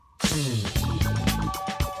You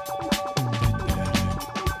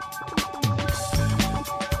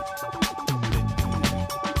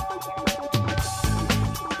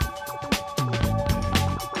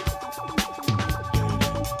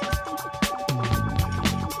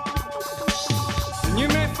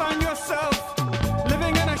may find yourself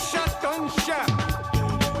living in a shotgun shack,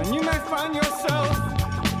 and you may find yourself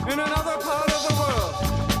in another part of the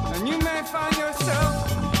world, and you may find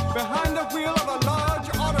yourself behind the wheel of a large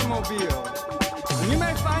automobile, and you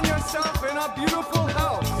may find yourself in a beautiful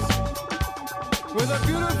house with a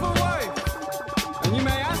beautiful wife, and you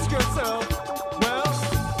may ask yourself, well,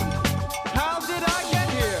 how did I get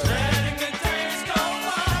here? Letting the days go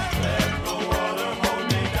by, let the water hold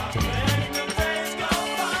me down. Letting the days go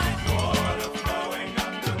by, water flowing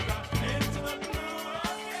underground into the blue.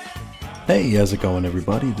 Hey, how's it going,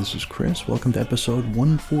 everybody? This is Chris. Welcome to episode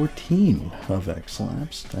 114 of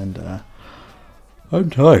X-Lapsed, and I'm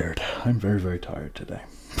tired. I'm very, very tired today.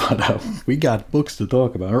 But we got books to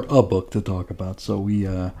talk about, or a book to talk about, so we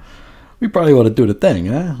probably ought to do the thing,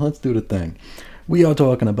 huh? Let's do the thing. We are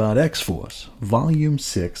talking about X-Force, Volume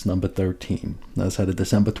 6, Number 13. That's had a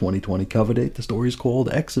December 2020 cover date. The story is called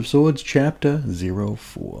X of Swords, Chapter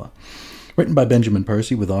 04. Written by Benjamin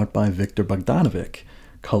Percy with art by Victor Bogdanovic.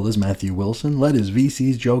 Colors Matthew Wilson. Letters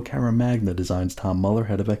VC's Joe Caramagna. Designs Tom Muller.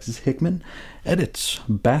 Head of X's Hickman. Edits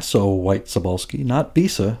Basso White Sobolski. Not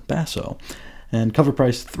Bisa, Basso. And cover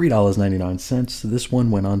price $3.99. This one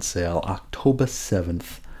went on sale October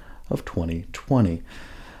 7th of 2020.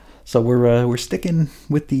 So we're sticking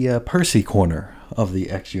with the Percy corner of the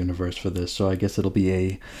X universe for this. So I guess it'll be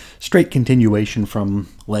a straight continuation from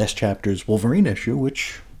last chapter's Wolverine issue,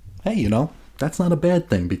 which, hey, you know, that's not a bad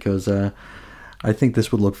thing because I think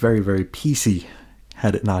this would look very, very PC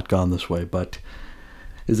had it not gone this way. But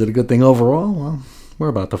is it a good thing overall? Well, we're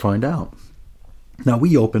about to find out. Now,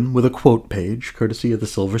 we open with a quote page, courtesy of the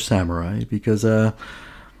Silver Samurai, because,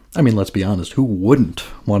 let's be honest, who wouldn't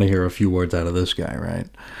want to hear a few words out of this guy, right?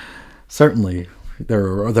 Certainly, there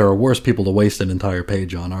are worse people to waste an entire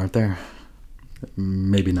page on, aren't there?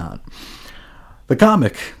 Maybe not. The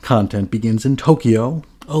comic content begins in Tokyo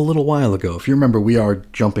a little while ago. If you remember, we are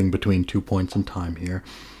jumping between 2 points in time here.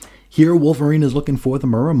 Here, Wolverine is looking for the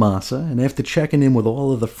Muramasa, and after checking in with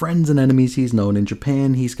all of the friends and enemies he's known in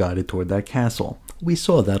Japan, he's guided toward that castle. We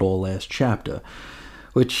saw that all last chapter,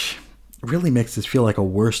 which really makes this feel like a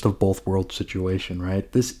worst of both worlds situation, right?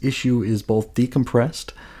 This issue is both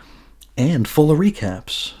decompressed and full of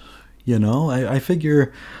recaps. You know, I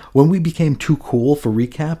figure when we became too cool for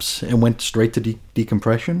recaps and went straight to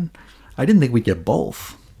decompression, I didn't think we'd get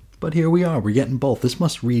both. But here we are, we're getting both. This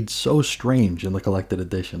must read so strange in the collected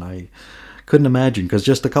edition. I couldn't imagine, because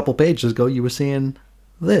just a couple pages ago you were seeing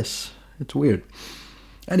this. It's weird.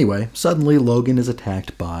 Anyway, suddenly Logan is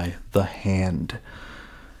attacked by the Hand.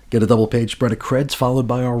 Get a double-page spread of creds followed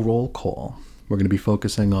by our roll call. We're going to be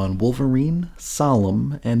focusing on Wolverine,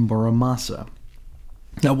 Solemn, and Muramasa.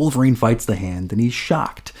 Now, Wolverine fights the Hand, and he's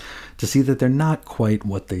shocked to see that they're not quite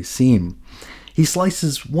what they seem. He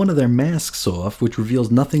slices one of their masks off, which reveals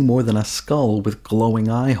nothing more than a skull with glowing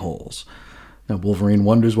eye holes. Now, Wolverine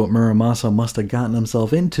wonders what Muramasa must have gotten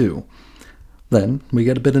himself into. Then, we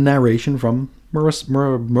get a bit of narration from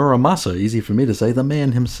Muramasa, easy for me to say, the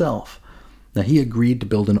man himself. Now, he agreed to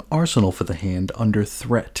build an arsenal for the Hand under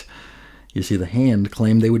threat. You see, the Hand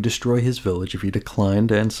claimed they would destroy his village if he declined,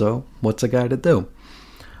 and so, what's a guy to do?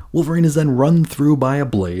 Wolverine is then run through by a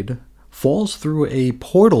blade, falls through a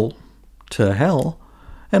portal to hell,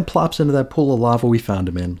 and plops into that pool of lava we found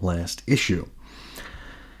him in last issue.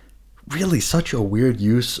 Really such a weird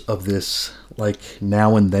use of this, like,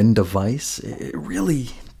 now and then device. It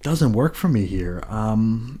really doesn't work for me here.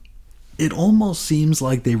 It almost seems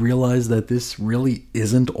like they realized that this really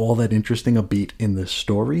isn't all that interesting a beat in this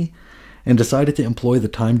story, and decided to employ the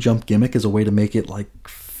time jump gimmick as a way to make it, like,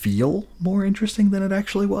 feel more interesting than it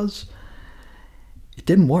actually was. It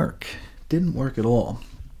didn't work. It didn't work at all.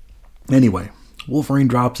 Anyway, Wolverine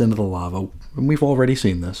drops into the lava, and we've already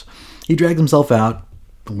seen this. He drags himself out.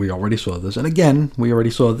 We already saw this. And again, we already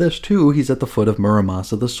saw this too. He's at the foot of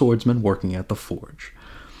Muramasa, the swordsman working at the forge.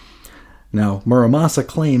 Now, Muramasa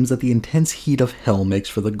claims that the intense heat of hell makes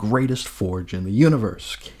for the greatest forge in the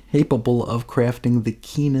universe, capable of crafting the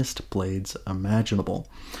keenest blades imaginable.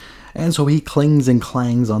 And so he clings and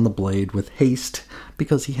clangs on the blade with haste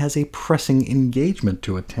because he has a pressing engagement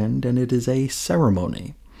to attend, and it is a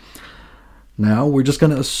ceremony. Now, we're just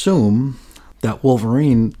going to assume that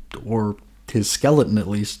Wolverine, or his skeleton at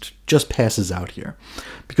least, just passes out here.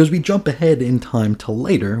 Because we jump ahead in time to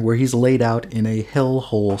later, where he's laid out in a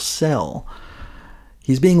hellhole cell.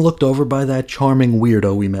 He's being looked over by that charming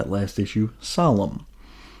weirdo we met last issue, Solemn.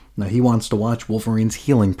 Now, he wants to watch Wolverine's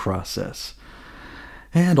healing process,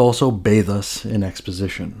 and also bathe us in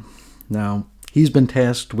exposition. Now, he's been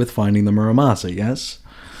tasked with finding the Muramasa, yes?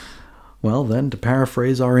 Well, then, to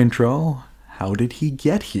paraphrase our intro, how did he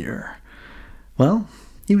get here? Well,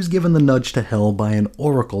 he was given the nudge to hell by an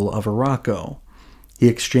oracle of Arakko. He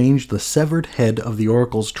exchanged the severed head of the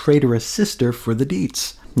oracle's traitorous sister for the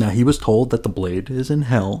deets. Now, he was told that the blade is in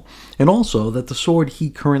hell, and also that the sword he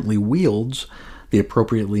currently wields, the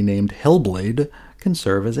appropriately named Hellblade, can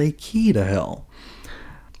serve as a key to hell.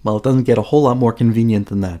 Well, it doesn't get a whole lot more convenient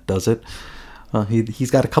than that, does it? He's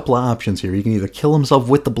got a couple of options here. He can either kill himself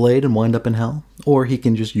with the blade and wind up in hell, or he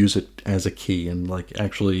can just use it as a key and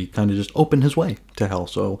actually kind of just open his way to hell.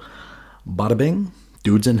 So, bada bing,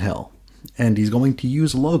 dude's in hell. And he's going to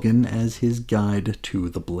use Logan as his guide to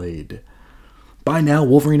the blade. By now,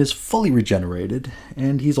 Wolverine is fully regenerated,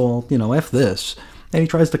 and he's all, F this, and he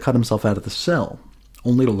tries to cut himself out of the cell,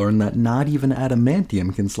 only to learn that not even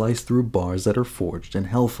adamantium can slice through bars that are forged in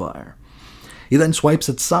hellfire. He then swipes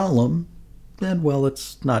at Solemn, and, well,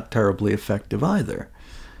 it's not terribly effective either.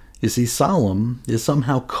 You see, Solemn is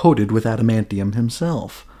somehow coated with adamantium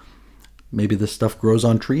himself. Maybe this stuff grows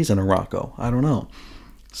on trees in Arakko, I don't know.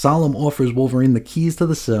 Solemn offers Wolverine the keys to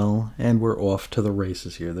the cell, and we're off to the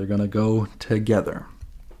races here. They're going to go together.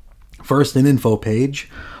 First, an info page,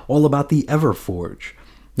 all about the Everforge.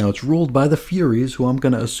 Now, it's ruled by the Furies, who I'm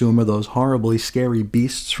going to assume are those horribly scary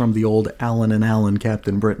beasts from the old Alan and Alan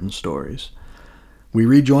Captain Britain stories. We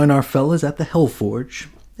rejoin our fellas at the Hellforge,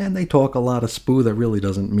 and they talk a lot of spoo that really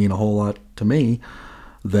doesn't mean a whole lot to me.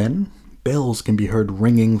 Then, bells can be heard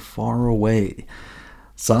ringing far away.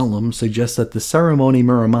 Solemn suggests that the ceremony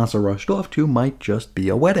Muramasa rushed off to might just be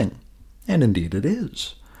a wedding. And indeed it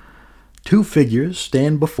is. Two figures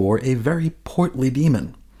stand before a very portly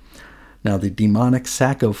demon. Now, the demonic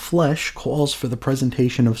sack of flesh calls for the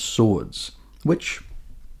presentation of swords, which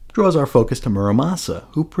draws our focus to Muramasa,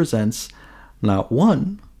 who presents not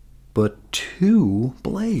one, but two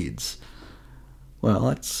blades. Well,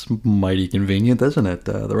 that's mighty convenient, isn't it?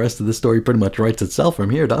 The rest of the story pretty much writes itself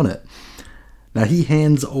from here, doesn't it? Now, he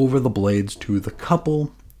hands over the blades to the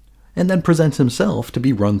couple, and then presents himself to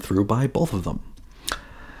be run through by both of them.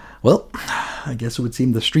 Well, I guess it would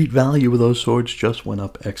seem the street value of those swords just went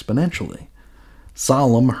up exponentially.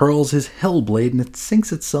 Solemn hurls his Hellblade, and it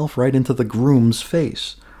sinks itself right into the groom's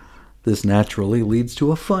face. This naturally leads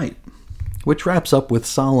to a fight, which wraps up with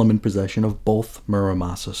Solemn in possession of both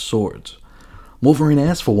Muramasa's swords. Wolverine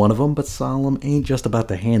asks for one of them, but Solemn ain't just about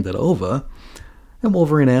to hand it over, and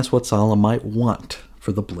Wolverine asks what Solemn might want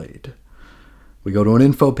for the blade. We go to an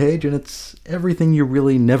info page, and it's everything you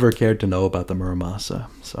really never cared to know about the Muramasa,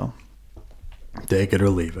 so take it or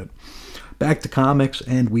leave it. Back to comics,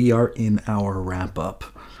 and we are in our wrap-up.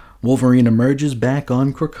 Wolverine emerges back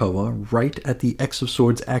on Krakoa right at the X of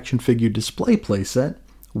Swords action figure display playset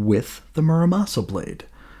with the Muramasa blade.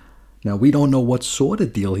 Now, we don't know what sort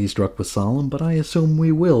of deal he struck with Solemn, but I assume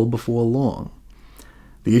we will before long.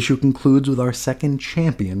 The issue concludes with our second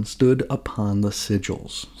champion stood upon the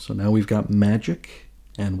sigils. So now we've got Magik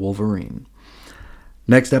and Wolverine.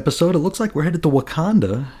 Next episode, it looks like we're headed to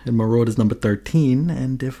Wakanda in Marauders number 13,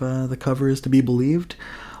 and if the cover is to be believed,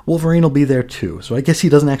 Wolverine will be there too. So I guess he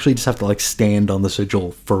doesn't actually just have to stand on the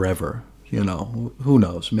sigil forever. Who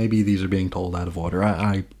knows? Maybe these are being told out of order.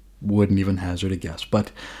 I wouldn't even hazard a guess.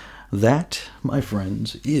 But that, my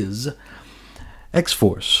friends, is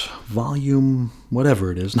X-Force, volume,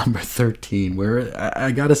 whatever it is, number 13, where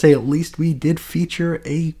I gotta say, at least we did feature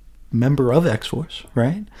a member of X-Force,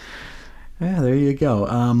 right? Yeah, there you go.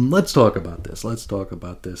 Let's talk about this,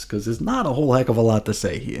 because there's not a whole heck of a lot to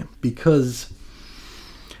say here, because,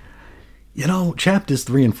 chapters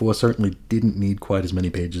 3 and 4 certainly didn't need quite as many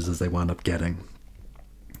pages as they wound up getting.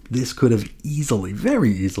 This could have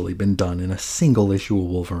very easily been done in a single issue of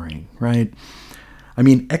Wolverine, right? I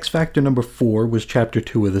mean, X Factor number 4 was chapter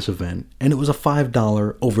 2 of this event, and it was a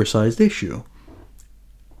 $5 oversized issue.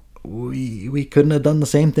 We couldn't have done the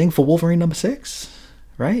same thing for Wolverine number 6,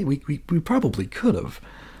 right? We probably could have.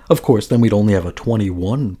 Of course, then we'd only have a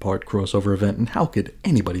 21-part crossover event, and how could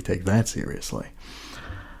anybody take that seriously?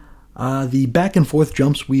 The back and forth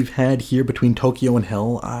jumps we've had here between Tokyo and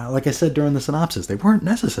Hell, like I said during the synopsis, they weren't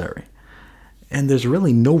necessary. And there's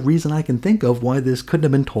really no reason I can think of why this couldn't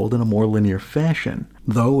have been told in a more linear fashion.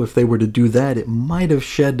 Though, if they were to do that, it might have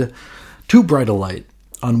shed too bright a light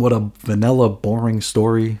on what a vanilla, boring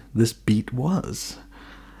story this beat was.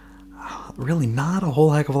 Really not a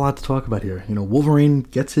whole heck of a lot to talk about here. Wolverine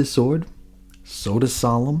gets his sword, so does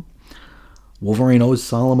Solemn. Wolverine owes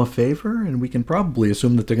Solem a favor, and we can probably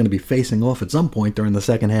assume that they're going to be facing off at some point during the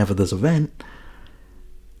second half of this event.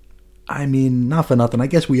 I mean, not for nothing, I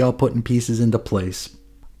guess we are putting pieces into place,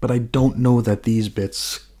 but I don't know that these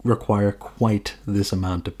bits require quite this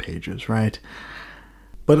amount of pages, right?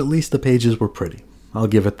 But at least the pages were pretty. I'll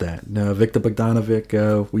give it that. Victor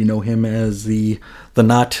Bogdanovic, we know him as the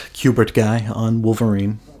not Kubert guy on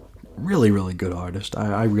Wolverine. Really, really good artist.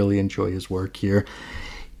 I really enjoy his work here.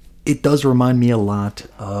 It does remind me a lot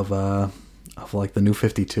of like the New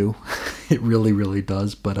 52. It really, really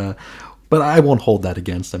does. But I won't hold that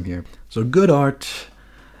against him here. So good art,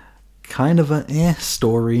 kind of a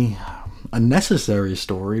story, a necessary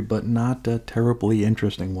story, but not a terribly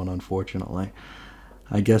interesting one, unfortunately.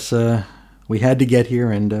 I guess we had to get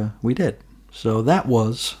here, and we did. So that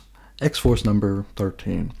was X-Force number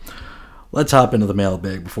 13. Let's hop into the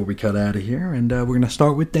mailbag before we cut out of here, and we're going to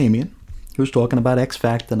start with Damien, who's talking about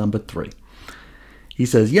X-Factor number 3. He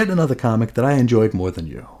says, yet another comic that I enjoyed more than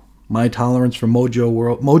you. My tolerance for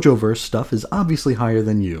Mojoverse stuff is obviously higher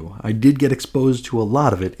than you. I did get exposed to a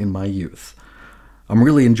lot of it in my youth. I'm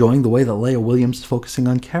really enjoying the way that Leah Williams is focusing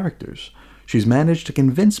on characters. She's managed to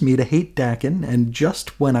convince me to hate Daken, and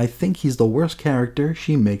just when I think he's the worst character,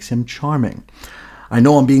 she makes him charming. I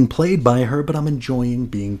know I'm being played by her, but I'm enjoying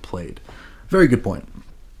being played. Very good point.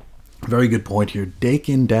 Very good point here.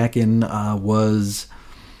 Daken was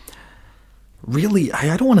really,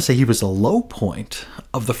 I don't want to say he was a low point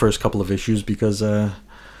of the first couple of issues because,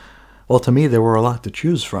 well, to me, there were a lot to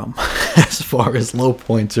choose from as far as low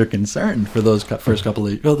points are concerned for those first couple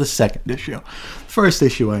of, well, the second issue. First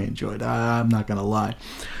issue I enjoyed, I'm not going to lie.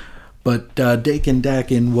 But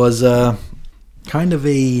Daken was kind of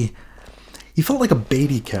he felt like a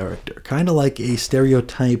Beatty character, kind of like a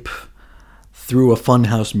stereotype through a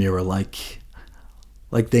funhouse mirror, like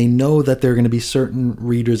they know that there are going to be certain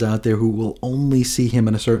readers out there who will only see him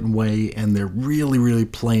in a certain way, and they're really, really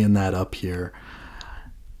playing that up here.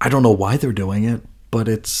 I don't know why they're doing it, but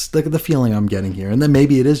it's the feeling I'm getting here. And then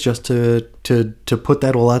maybe it is just to put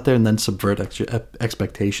that all out there and then subvert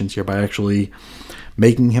expectations here by actually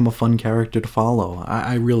making him a fun character to follow.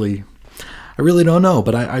 I really don't know,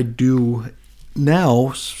 but I do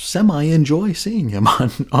now semi-enjoy seeing him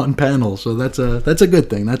on panels, so that's a good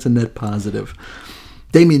thing. That's a net positive.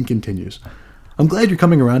 Damien continues, I'm glad you're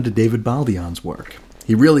coming around to David Baldion's work.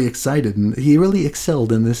 He really excelled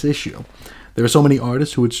in this issue. There are so many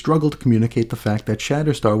artists who would struggle to communicate the fact that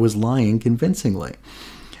Shatterstar was lying convincingly.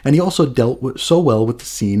 And he also dealt so well with the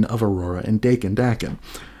scene of Aurora and Daken.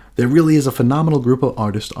 There really is a phenomenal group of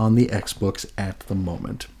artists on the X-Books at the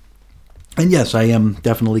moment. And yes, I am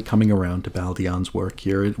definitely coming around to Baldion's work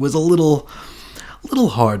here. It was a little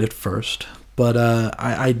hard at first, but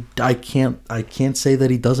I can't say that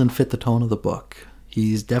he doesn't fit the tone of the book.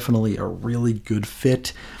 He's definitely a really good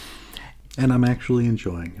fit, and I'm actually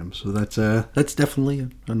enjoying him. So that's definitely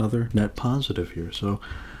another net positive here. So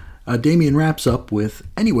Damien wraps up with,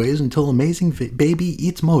 anyways, until Amazing Baby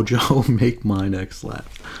eats Mojo, make mine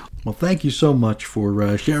X-Lapsed. Well, thank you so much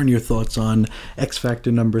for sharing your thoughts on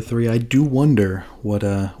X-Factor number 3. I do wonder what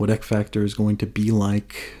X-Factor is going to be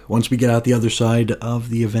like once we get out the other side of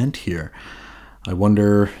the event here. I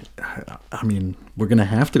wonder, I mean, we're going to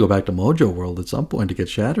have to go back to Mojo World at some point to get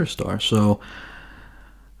Shatterstar, so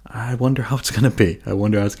I wonder how it's going to be.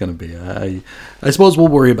 I suppose we'll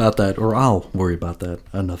worry about that, or I'll worry about that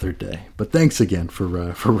another day. But thanks again for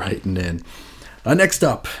writing in. Next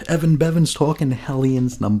up, Evan Bevan's talking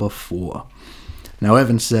Hellions number 4. Now,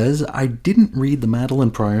 Evan says, I didn't read the Madeline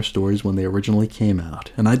Pryor stories when they originally came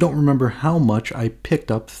out, and I don't remember how much I picked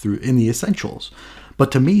up in the essentials.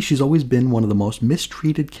 But to me, she's always been one of the most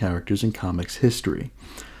mistreated characters in comics history.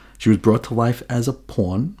 She was brought to life as a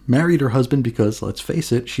pawn, married her husband because, let's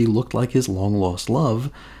face it, she looked like his long-lost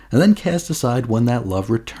love, and then cast aside when that love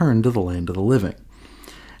returned to the land of the living.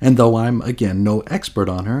 And though I'm, again, no expert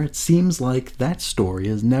on her, it seems like that story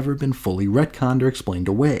has never been fully retconned or explained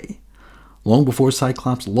away. Long before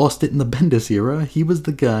Cyclops lost it in the Bendis era, he was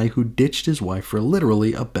the guy who ditched his wife for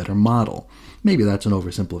literally a better model. Maybe that's an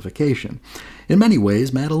oversimplification. In many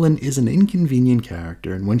ways, Madeline is an inconvenient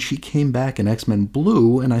character, and when she came back in X-Men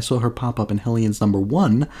Blue and I saw her pop up in Hellions number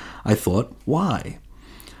 1, I thought, why?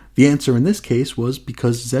 The answer in this case was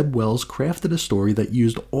because Zeb Wells crafted a story that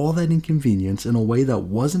used all that inconvenience in a way that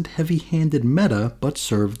wasn't heavy-handed meta, but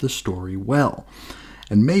served the story well.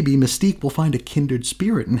 And maybe Mystique will find a kindred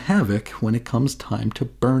spirit in Havoc when it comes time to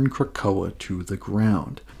burn Krakoa to the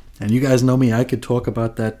ground. And you guys know me, I could talk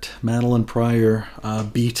about that Madeline Pryor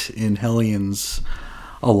beat in Hellions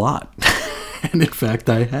a lot. And in fact,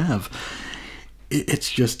 I have.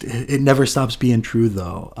 it's just, it never stops being true,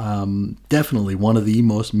 though. Definitely one of the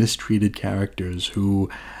most mistreated characters who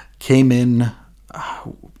came in,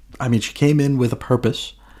 she came in with a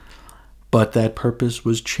purpose, but that purpose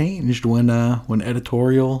was changed when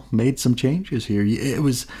editorial made some changes here. It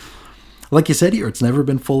was, like you said here, it's never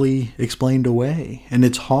been fully explained away, and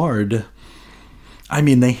it's hard.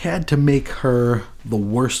 They had to make her the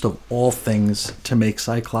worst of all things to make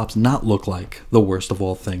Cyclops not look like the worst of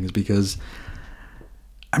all things, because,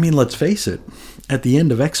 let's face it, at the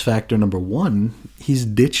end of X Factor number 1, he's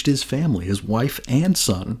ditched his family, his wife and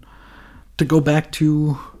son, to go back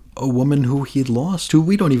to a woman who he'd lost, who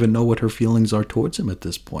we don't even know what her feelings are towards him at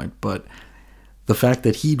this point, but the fact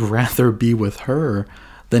that he'd rather be with her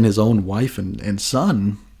than his own wife and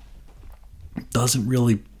son doesn't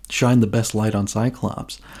really shine the best light on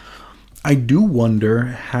Cyclops. I do wonder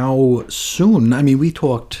how soon, we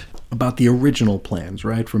talked about the original plans,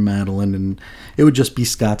 right, for Madeline, and it would just be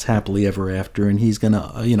Scott's happily ever after, and he's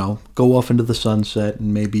gonna, go off into the sunset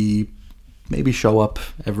and maybe show up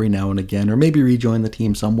every now and again, or maybe rejoin the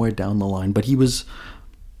team somewhere down the line, but he was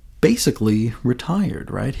basically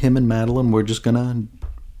retired, right? Him and Madeline were just gonna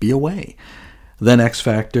be away. Then X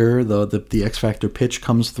Factor, the X Factor pitch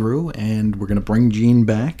comes through, and we're going to bring Jean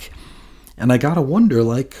back. And I got to wonder,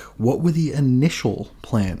 what were the initial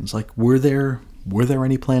plans? Were there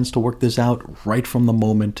any plans to work this out right from the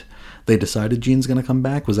moment they decided Jean's going to come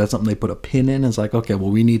back? Was that something they put a pin in? It's okay, well,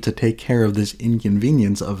 we need to take care of this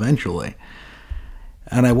inconvenience eventually.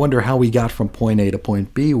 And I wonder how we got from point A to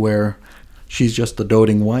point B, where she's just the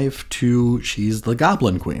doting wife to she's the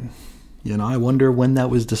Goblin Queen. I wonder when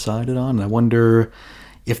that was decided on. I wonder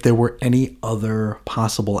if there were any other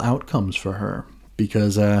possible outcomes for her.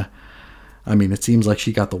 Because, it seems like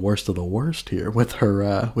she got the worst of the worst here with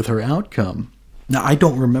her outcome. Now, I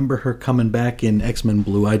don't remember her coming back in X-Men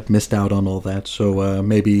Blue. I'd missed out on all that. So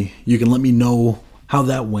maybe you can let me know how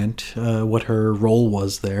that went, what her role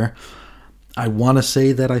was there. I want to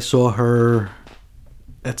say that I saw her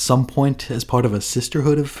at some point as part of a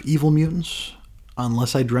Sisterhood of Evil Mutants.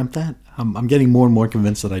 Unless I dreamt that. I'm getting more and more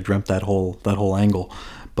convinced that I dreamt that whole angle.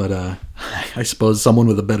 But I suppose someone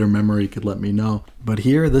with a better memory could let me know. But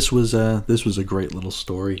here, this was a great little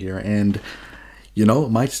story here. And,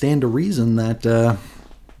 it might stand to reason that,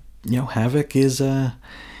 Havoc is,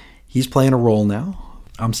 he's playing a role now.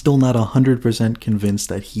 I'm still not 100% convinced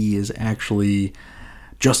that he is actually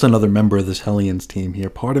just another member of this Hellions team here.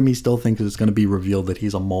 Part of me still thinks it's going to be revealed that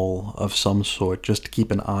he's a mole of some sort, just to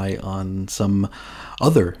keep an eye on some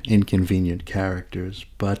other inconvenient characters.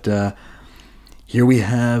 But here we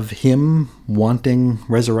have him wanting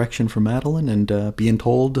resurrection for Madeline and being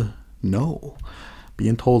told no.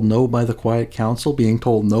 Being told no by the Quiet Council, being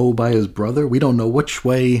told no by his brother. We don't know which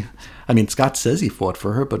way. Scott says he fought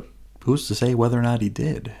for her, but who's to say whether or not he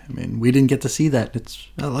did? We didn't get to see that. It's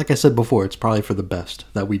like I said before, it's probably for the best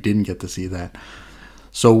that we didn't get to see that.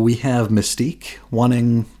 So we have Mystique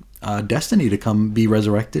wanting Destiny to come be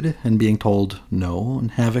resurrected and being told no, and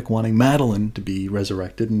Havoc wanting Madeline to be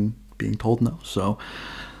resurrected and being told no. So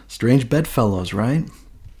strange bedfellows, right?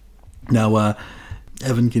 Now,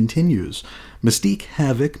 Evan continues. Mystique,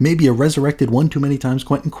 Havoc, maybe a resurrected one too many times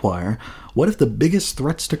Quentin Quire. What if the biggest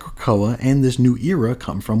threats to Krakoa and this new era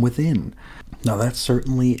come from within? Now, that's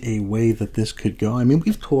certainly a way that this could go.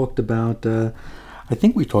 We've talked about, I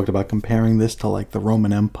think we talked about comparing this to, the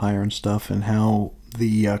Roman Empire and stuff, and how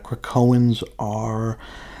the Krakoans are,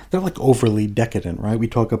 they're, overly decadent, right? We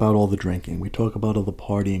talk about all the drinking. We talk about all the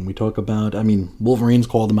partying. We talk about, Wolverine's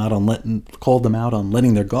called them out on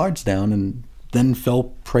letting their guards down, and then fell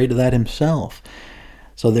prey to that himself.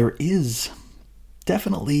 So there is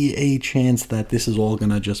definitely a chance that this is all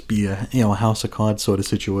going to just be a House of Cards sort of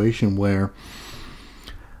situation where,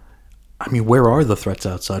 where are the threats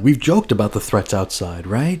outside? We've joked about the threats outside,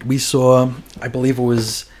 right? We saw, I believe it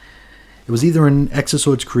was either in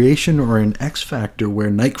Exosword's Creation or in X Factor, where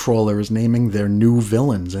Nightcrawler is naming their new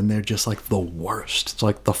villains, and they're just the worst.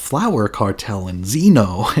 It's the Flower Cartel and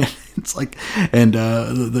Xeno. It's and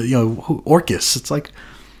the Orcus. It's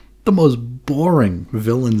the most boring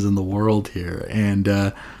villains in the world here.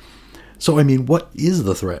 And so, what is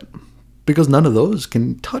the threat? Because none of those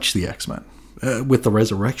can touch the X-Men. With the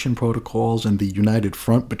resurrection protocols and the united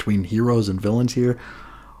front between heroes and villains here,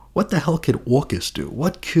 what the hell could Orcus do?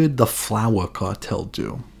 What could the Flower Cartel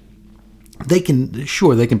do? They can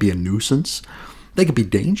be a nuisance. They can be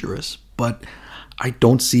dangerous, but I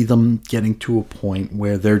don't see them getting to a point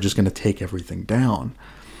where they're just going to take everything down.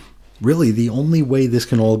 Really, the only way this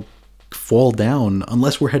can all fall down,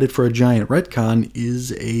 unless we're headed for a giant retcon,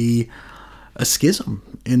 is a schism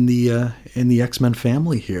in the X-Men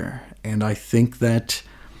family here. And I think that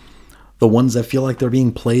the ones that feel like they're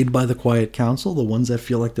being played by the Quiet Council, the ones that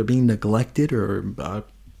feel like they're being neglected or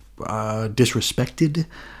disrespected,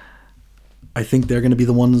 I think they're going to be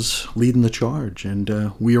the ones leading the charge.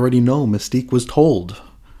 And we already know Mystique was told,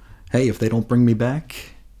 hey, if they don't bring me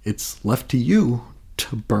back, it's left to you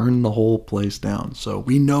to burn the whole place down. So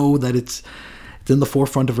we know that it's in the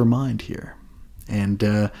forefront of her mind here. And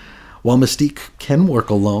while Mystique can work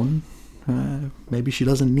alone, maybe she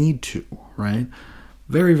doesn't need to, right?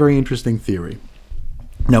 Very, very interesting theory.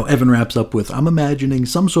 Now, Evan wraps up with, I'm imagining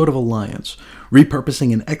some sort of alliance,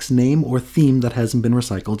 repurposing an X name or theme that hasn't been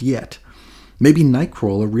recycled yet. Maybe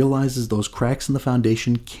Nightcrawler realizes those cracks in the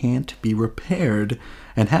Foundation can't be repaired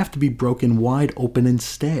and have to be broken wide open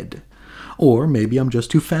instead. Or maybe I'm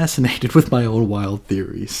just too fascinated with my own wild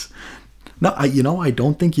theories. No, I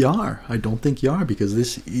don't think you are. I don't think you are, because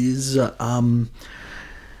this is,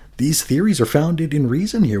 these theories are founded in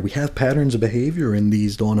reason here. We have patterns of behavior in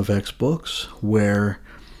these Dawn of X books where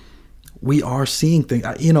we are seeing things,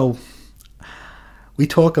 we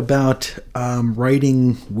talk about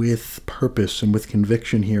writing with purpose and with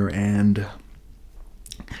conviction here and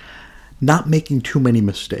not making too many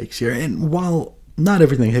mistakes here. And while not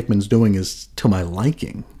everything Hickman's doing is to my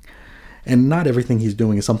liking, and not everything he's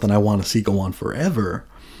doing is something I want to see go on forever,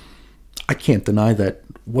 I can't deny that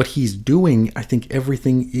what he's doing, I think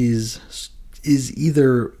everything is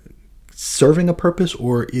either serving a purpose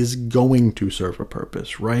or is going to serve a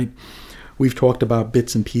purpose, right? We've talked about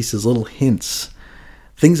bits and pieces, little hints,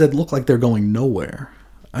 things that look like they're going nowhere.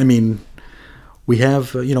 I mean, we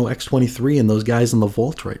have, X-23 and those guys in the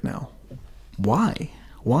vault right now. Why?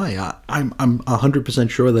 I'm 100%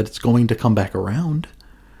 sure that it's going to come back around.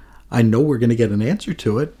 I know we're going to get an answer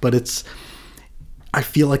to it, but I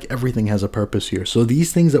feel like everything has a purpose here. So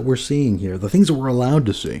these things that we're seeing here, the things that we're allowed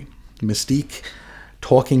to see, Mystique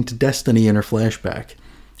talking to Destiny in her flashback,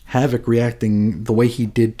 Havoc reacting the way he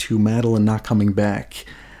did to Madeline not coming back,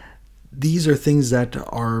 these are things that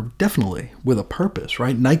are definitely with a purpose,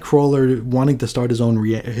 right? Nightcrawler wanting to start his own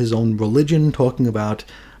religion, talking about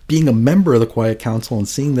being a member of the Quiet Council and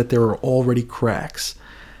seeing that there are already cracks.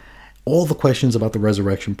 All the questions about the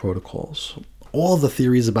resurrection protocols, all the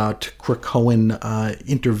theories about Krakoan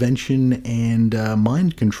intervention and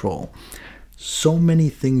mind control. So many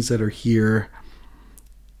things that are here,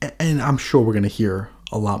 and I'm sure we're going to hear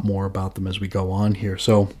a lot more about them as we go on here.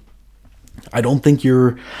 So I don't think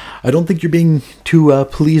you're being too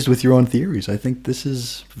pleased with your own theories. I think this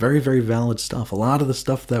is very, very valid stuff. A lot of the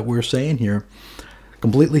stuff that we're saying here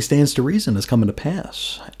completely stands to reason is coming to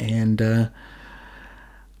pass. And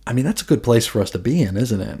that's a good place for us to be in,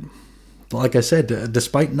 isn't it? Like I said,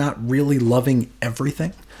 despite not really loving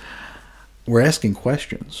everything, we're asking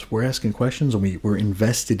questions. We're asking questions, and we're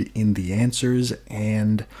invested in the answers.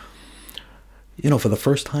 And, for the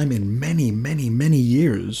first time in many, many, many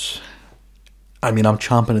years, I'm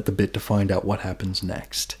chomping at the bit to find out what happens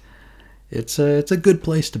next. It's a good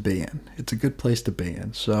place to be in. It's a good place to be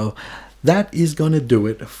in. So that is going to do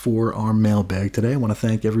it for our mailbag today. I want to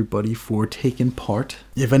thank everybody for taking part.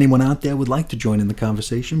 If anyone out there would like to join in the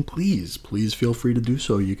conversation, please feel free to do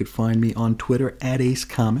so. You could find me on Twitter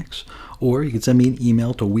 @AceComics, or you can send me an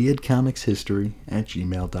email to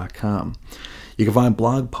weirdcomicshistory@gmail.com. You can find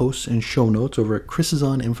blog posts and show notes over at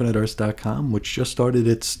chrisisoninfiniteearths.com, which just started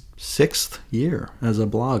its 6th year as a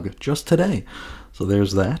blog just today. So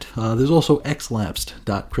there's that. There's also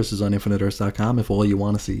xlapsed.chrisisoninfiniteearths.com if all you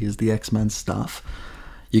want to see is the X-Men stuff.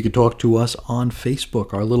 You can talk to us on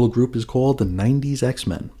Facebook. Our little group is called the 90s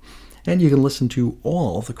X-Men. And you can listen to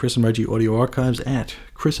all the Chris and Reggie audio archives at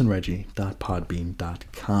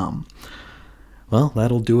chrisandreggie.podbean.com. Well,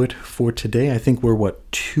 that'll do it for today. I think we're,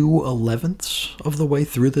 2/11ths of the way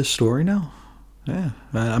through this story now? Yeah,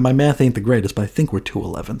 my math ain't the greatest, but I think we're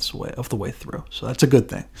 2/11ths of the way through. So that's a good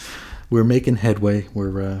thing. We're making headway.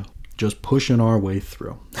 We're just pushing our way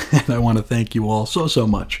through. And I want to thank you all so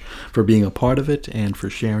much for being a part of it and for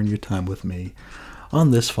sharing your time with me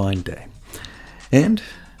on this fine day. And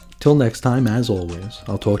till next time, as always,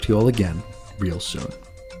 I'll talk to you all again real soon.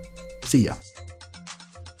 See ya.